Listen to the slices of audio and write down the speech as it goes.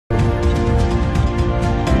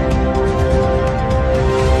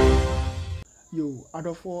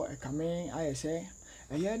adofo ekame ayese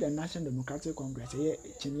eye the National Democratic Congress eye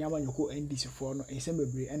chinyama yoko NDC for no ese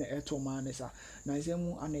bebre ene eto man nesa na ese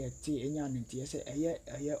mu ana yete enya nti ese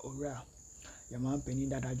eye owura yama mpani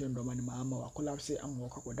dada John Domani ma wa collapse am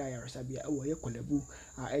wakoda yaresabia e wo ye kolebu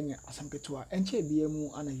a enya asampeto a enche bia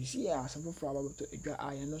mu ana yisi ya asamfofo ababeto edwa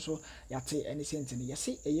aye no so yate ene sente ne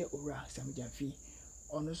yesi eye owura Sammy Gyamfi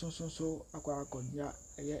ono so akwa akonya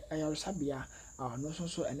eye yaresabia no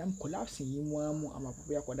so enam collapse yimu amu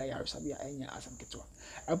amapopo yakoda yaresabia enya asamketo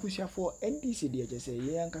apusia for NDC de je say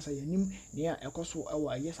ye ankasa yanim ne a ekoso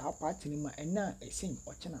ewa yes a party ni ma ena esin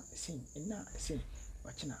ochena esin ena esin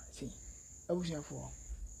ochena esin abusia for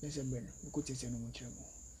lese ben ko tese no nchiremo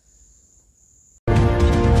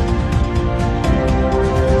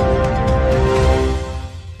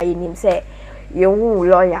ayinim say yehu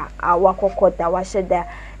lawyer awakokota washeda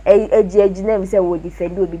ejinem say wo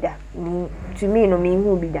defend obi da to me no me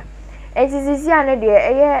hu bi da etisi ane de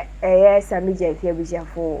eye Sammy Gyamfi abusia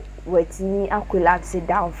for wetini collapse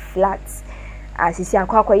down flat asisi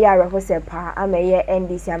akwa yare for sepa ameye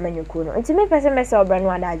NDC amanyuko no ntimi pese mese obra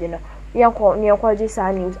no adaje no Nyako just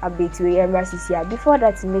news update we and before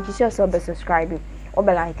that make sure so subscribe or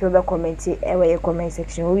like or comment your comment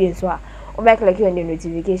section we so or click on the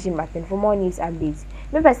notification button for more news updates.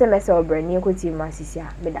 Me person myself brand new team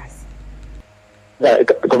masisia me das.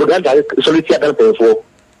 Solitaire dans le fond.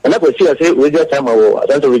 On a aussi assez we just time à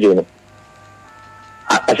dans region.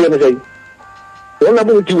 I say me say. On a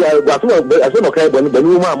beaucoup de as no kai bon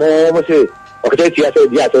ma mo say o ka say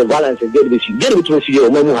dia say balance get between see o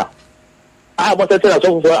mo ha. I want to tell us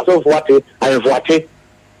so for what I have what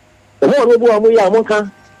the more we go am ya mo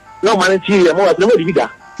kan no man ti e mo no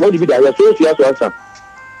di bida ya so sia so answer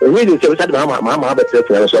we dey say that mama be tell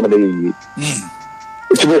for so am dey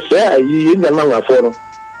it was say you na man for no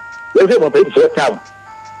we say mo pay for time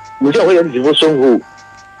we say we dey for so who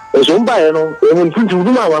so mba no e mo ntu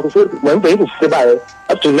du ma wa ko so mo pay for buy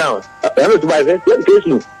up to now I know to buy it case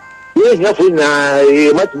no we here for na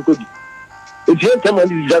e ma tin ko di it's here time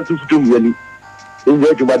and is to do really in the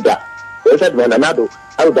Jubada. I said, man, another.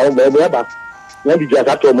 I was down there. When did you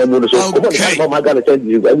have to remember? So, come on, I'm going to tell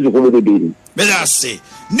you. I'm going to be. But I say,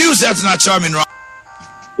 news that's not charming, right?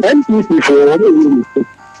 NPC for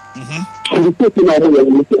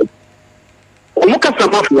look at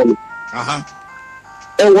some of them.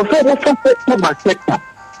 And whatever my sector.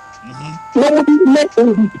 Nobody let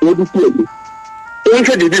them be able to do.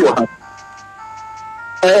 Answer the viewer.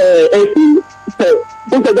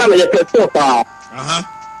 Don't go down your so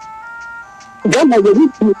then I will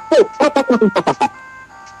need to papa.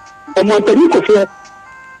 And what the Nico said,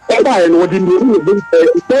 I know what you do,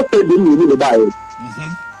 the buy.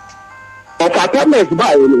 Or Fatama's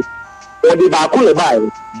buy, or the Bakula buy.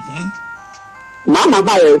 Mama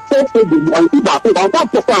buy a so and two back on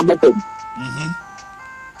top of farm. A good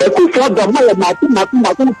for the mother, Martin, I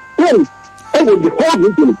will be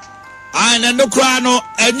home. I no crano,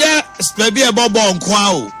 and yes, maybe a bobo on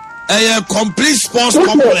Kwao, a complete sports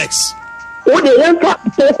complex. Oh, the enter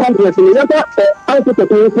complex,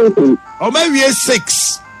 or maybe a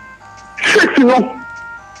 6. 6, you know.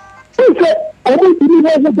 I want to be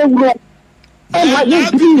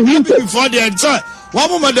before the entire 1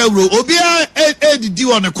 moment, Obia,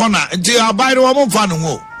 do on the corner until I buy the woman fan.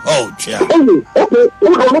 Oh, chair. Okay,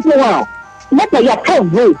 wow. What are your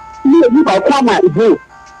phone? You are coming.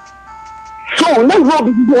 So now how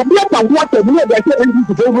did you get a water near the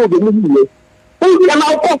to go over the movie? We can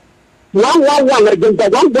now talk 111 against the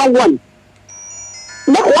 111.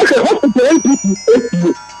 Not like a hospital NPC,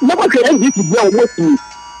 not like an NPC ground with you.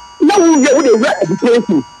 Now we get with a red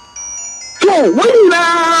education. So when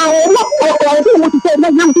now, I don't want to say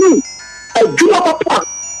nothing. I do not apart.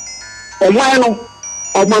 A man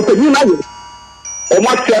of my community. A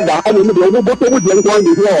much said that I don't know what to do with the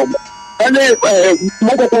home. And then,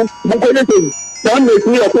 don't make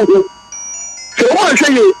me a photo. So, what I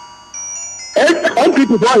say is, all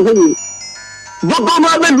people want to say, don't go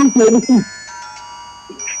my way to anything.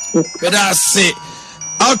 But I say,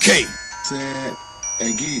 okay. Say,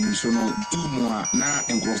 again, so no, 2 more now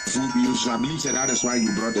and Grophobia. So, I believe that is why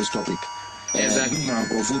you brought this topic. Exactly,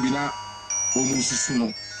 Grophobia, almost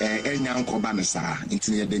soon, and young Cobanasa,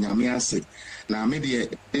 into the Danyamia. Now, maybe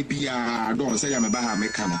I don't say I'm a Baha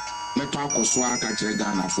Mecano. Me talk or swag at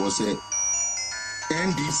Ghana for say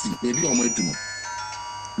NDC, maybe on way to know.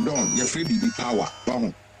 Don't you're free be power.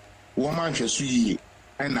 Woman just see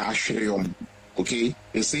and I share okay,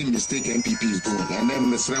 the same mistake MPP is doing, and then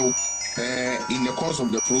Miss Rew in the course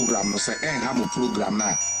of the program, say, and have a program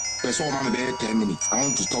now. There's all man there 10 minutes. I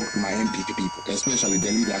want to talk to my MPP people, especially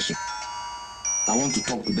the leadership. I want to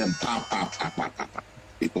talk to them.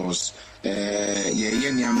 because maybe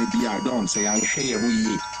I don't say I share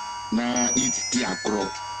we na it diagro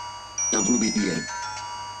be there.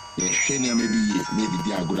 Maybe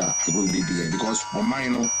diagro because on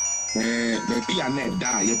mine baby and net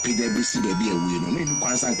die, you pay every baby a win. No, you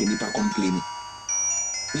can't say nipa complaining.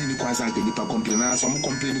 You can't say nipa complaining. Some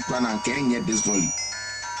complaining and can't get this volume.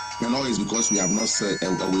 And all is because we have not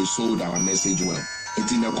we sold our message well.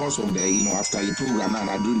 It's in the course of the, after the program and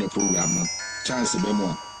I doing the program, chance to be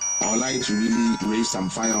more. I would like to really raise some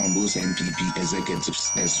fire on those NPP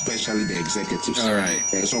executives, especially the executives. All right.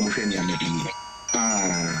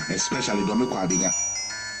 Especially Domiko Abiga.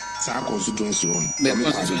 Sa constituency on.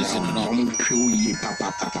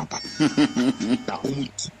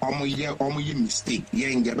 Mistake.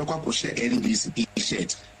 NDC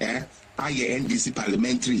t-shirt. NDC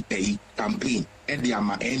parliamentary campaign. And the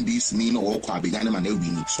NDC Nino or Abiga and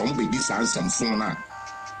Ewini. Some baby sans some phone.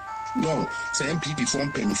 No, say MPP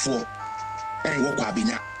form penny 4. Walk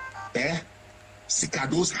Abiga. Sick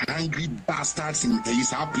those hungry bastards in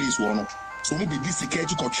his place one. So maybe this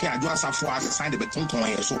security could share do as a for us sign the beton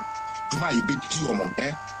to so to my big deal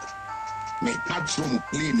may add from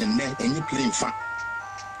playing and net and you playing fat.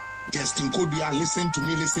 Justin Kodia, listen to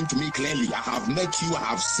me clearly. I have met you, I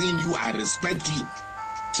have seen you, I respect you.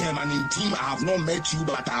 Chairman in team, I have not met you,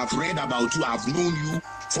 but I have read about you, I have known you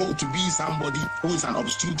for to be somebody who is an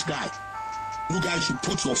obstinate guy. You guys should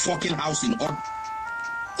put your fucking house in order.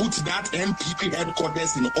 Put that MPP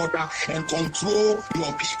headquarters in order and control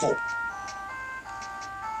your people.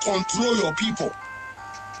 Control your people.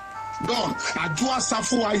 Don, Adua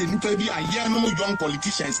Safua, you need to be a young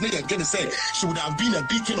politicians. They are going to say she would have been a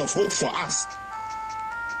beacon of hope for us.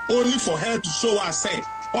 Only for her to show us, say,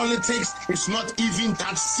 politics is not even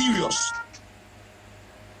that serious.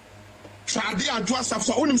 Shadi Adua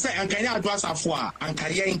Safua, only say, and Kaya Adua Safua, and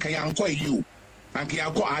Kaya in Kayanko you, and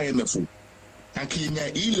Kayako IMF, and Kenya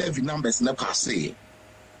 11 numbers in the passe.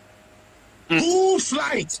 2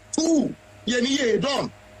 flights, 2, Yeni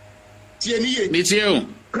Don. Meet you.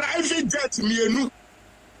 Private jet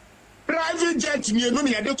mienu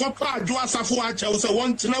ni ade kopa adu asafo a chew se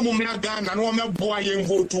won tena mu me Ghana na wo me boa yen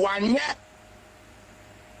vote anye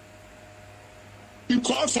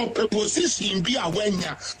because of a position be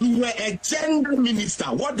awenya. You were a gender minister.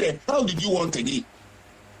 What the hell did you want again?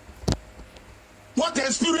 What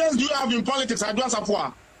experience do you have in politics, Adu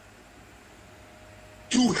Asafo?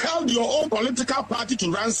 You held your own political party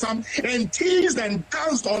to ransom and teased and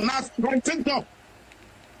danced on us on TikTok.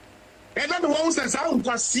 And then the one who says, I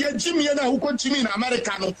was see Jimmy and who could Jimmy in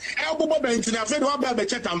America. Elbow bench in a fed up by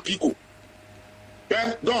chat and people.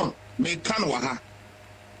 Yeah, don't make Kanwaha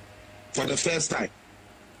for the first time.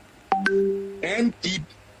 And it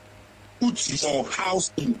puts your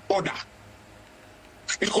house in order.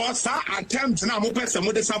 Because our attempt now, more person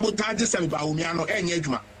would sabotage and Baumiano and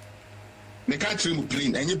Yegma. The country will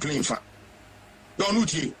plane and you plane for.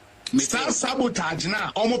 Don't you? Start sabotage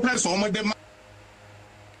now. Almost press on them.